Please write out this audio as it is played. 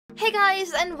Hey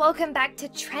guys, and welcome back to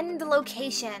Trend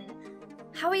Location.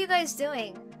 How are you guys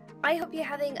doing? I hope you're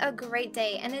having a great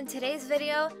day, and in today's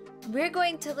video, we're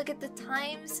going to look at the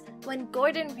times when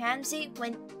Gordon Ramsay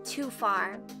went too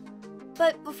far.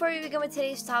 But before we begin with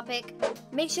today's topic,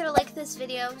 make sure to like this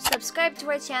video, subscribe to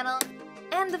our channel,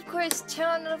 and of course turn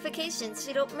on notifications so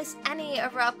you don't miss any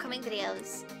of our upcoming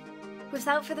videos.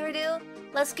 Without further ado,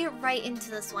 let's get right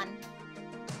into this one.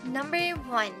 Number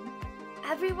 1.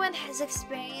 Everyone has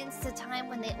experienced a time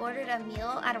when they ordered a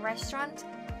meal at a restaurant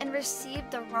and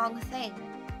received the wrong thing.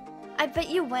 I bet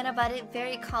you went about it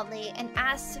very calmly and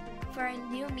asked for a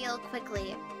new meal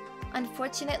quickly.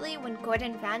 Unfortunately, when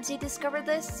Gordon Ramsay discovered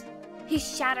this, he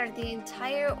shattered the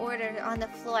entire order on the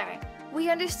floor. We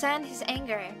understand his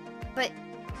anger, but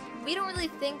we don't really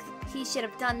think he should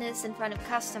have done this in front of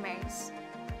customers.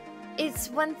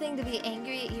 It's one thing to be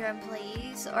angry at your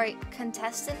employees or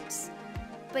contestants,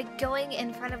 but going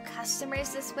in front of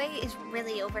customers this way is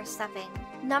really overstepping.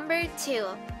 Number 2.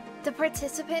 The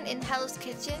participant in Hell's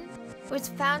Kitchen was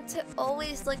found to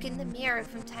always look in the mirror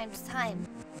from time to time.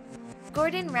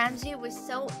 Gordon Ramsay was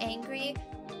so angry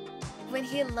when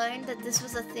he learned that this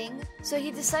was a thing, so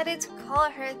he decided to call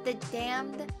her the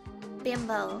damned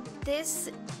bimbo. This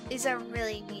is a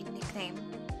really mean nickname,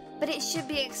 but it should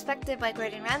be expected by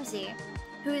Gordon Ramsay,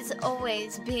 who is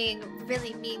always being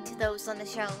really mean to those on the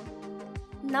show.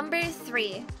 Number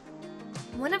 3.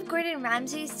 One of Gordon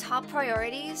Ramsay's top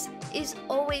priorities is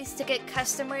always to get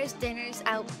customers' dinners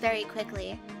out very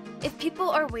quickly. If people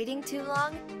are waiting too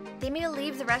long, they may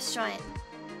leave the restaurant.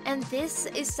 And this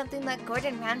is something that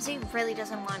Gordon Ramsay really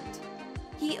doesn't want.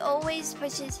 He always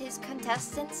pushes his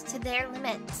contestants to their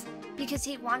limits because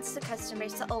he wants the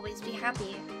customers to always be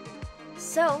happy.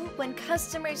 So, when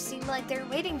customers seem like they're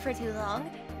waiting for too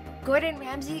long, Gordon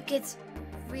Ramsay gets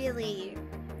really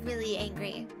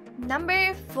angry.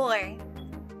 Number 4.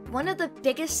 One of the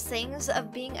biggest things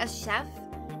of being a chef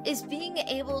is being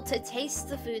able to taste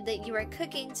the food that you are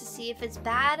cooking to see if it's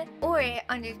bad or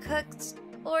undercooked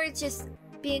or just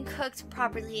being cooked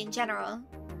properly in general.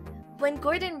 When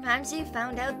Gordon Ramsay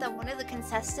found out that one of the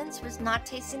contestants was not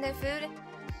tasting their food,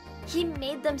 he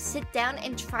made them sit down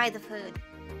and try the food.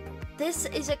 This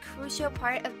is a crucial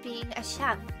part of being a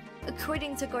chef,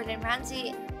 according to Gordon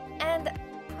Ramsay and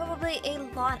probably a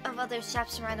lot of other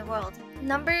chefs around the world.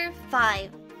 Number 5.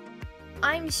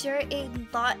 I'm sure a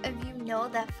lot of you know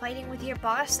that fighting with your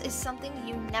boss is something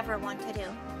you never want to do.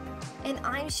 And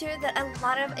I'm sure that a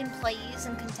lot of employees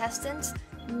and contestants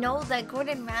know that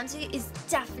Gordon Ramsay is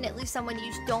definitely someone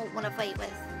you don't want to fight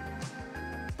with.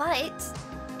 But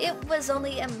it was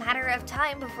only a matter of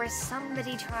time before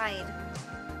somebody tried.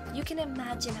 You can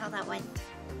imagine how that went.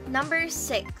 Number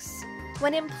 6.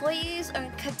 When employees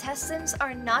or contestants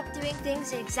are not doing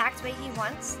things the exact way he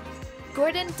wants,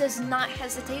 Gordon does not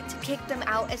hesitate to kick them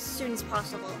out as soon as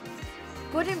possible.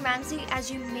 Gordon Ramsay, as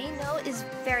you may know, is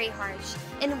very harsh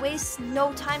and wastes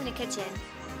no time in the kitchen.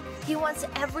 He wants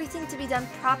everything to be done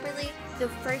properly the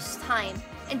first time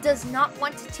and does not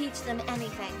want to teach them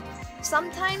anything.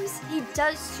 Sometimes he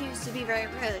does choose to be very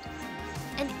rude,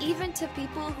 and even to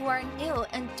people who are new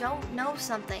and don't know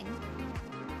something.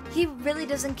 He really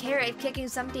doesn't care if kicking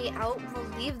somebody out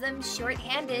will leave them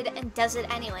short-handed and does it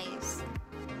anyways.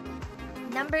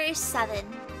 Number 7.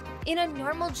 In a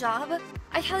normal job,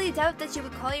 I highly doubt that you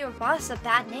would call your boss a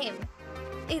bad name.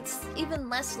 It's even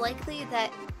less likely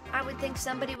that I would think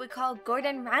somebody would call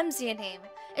Gordon Ramsay a name,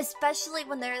 especially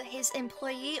when they're his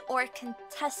employee or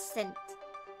contestant.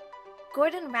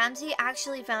 Gordon Ramsay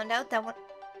actually found out that one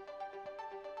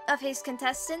of his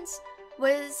contestants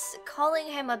was calling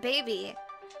him a baby.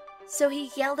 So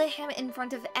he yelled at him in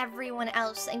front of everyone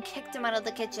else and kicked him out of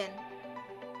the kitchen.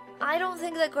 I don't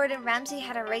think that Gordon Ramsay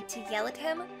had a right to yell at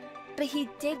him, but he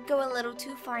did go a little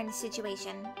too far in the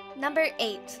situation. Number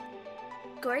 8.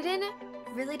 Gordon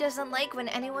really doesn't like when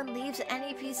anyone leaves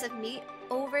any piece of meat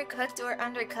overcooked or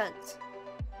undercooked.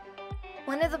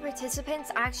 One of the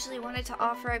participants actually wanted to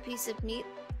offer a piece of meat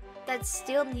that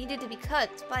still needed to be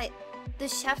cooked, but the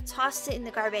chef tossed it in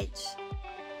the garbage.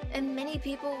 And many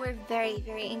people were very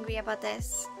angry about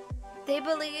this. They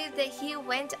believed that he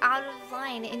went out of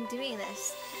line in doing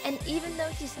this, and even though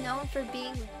he's known for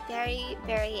being very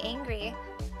angry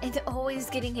and always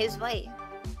getting his way.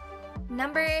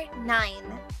 Number 9.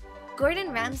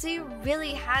 Gordon Ramsay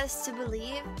really has to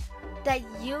believe that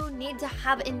you need to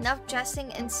have enough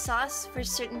dressing and sauce for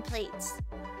certain plates.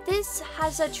 This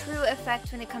has a true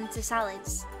effect when it comes to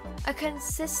salads. A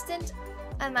consistent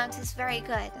amount is very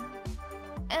good.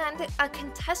 And a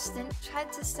contestant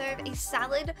tried to serve a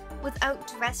salad without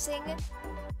dressing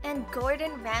And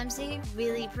Gordon Ramsay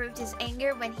really proved his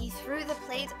anger when he threw the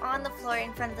plate on the floor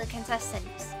in front of the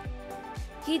contestants.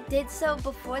 He did so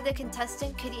before the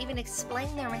contestant could even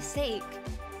explain their mistake.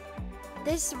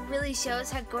 This really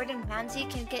shows how Gordon Ramsay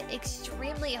can get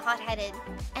extremely hot-headed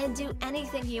and do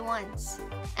anything he wants.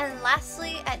 And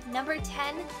lastly, at number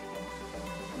 10,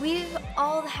 we've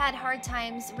all had hard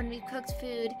times when we've cooked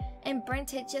food and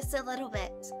burnt it just a little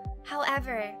bit.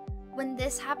 However, when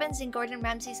this happens in Gordon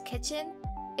Ramsay's kitchen,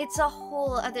 it's a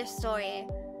whole other story.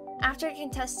 After a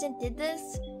contestant did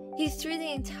this, he threw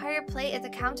the entire plate at the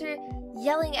counter,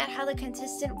 yelling at how the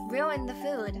contestant ruined the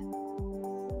food.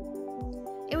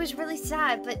 It was really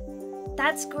sad, but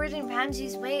that's Gordon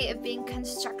Ramsay's way of being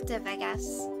constructive, I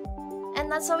guess. And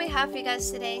that's all we have for you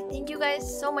guys today. Thank you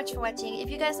guys so much for watching. If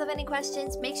you guys have any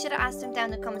questions, make sure to ask them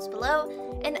down in the comments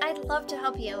below, and I'd love to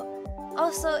help you.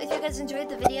 Also, if you guys enjoyed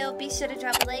the video, be sure to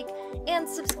drop a like and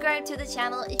subscribe to the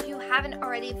channel if you haven't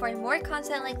already for more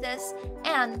content like this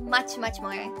and much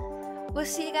more. We'll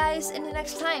see you guys in the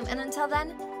next time, and until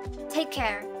then, take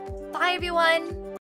care. Bye everyone!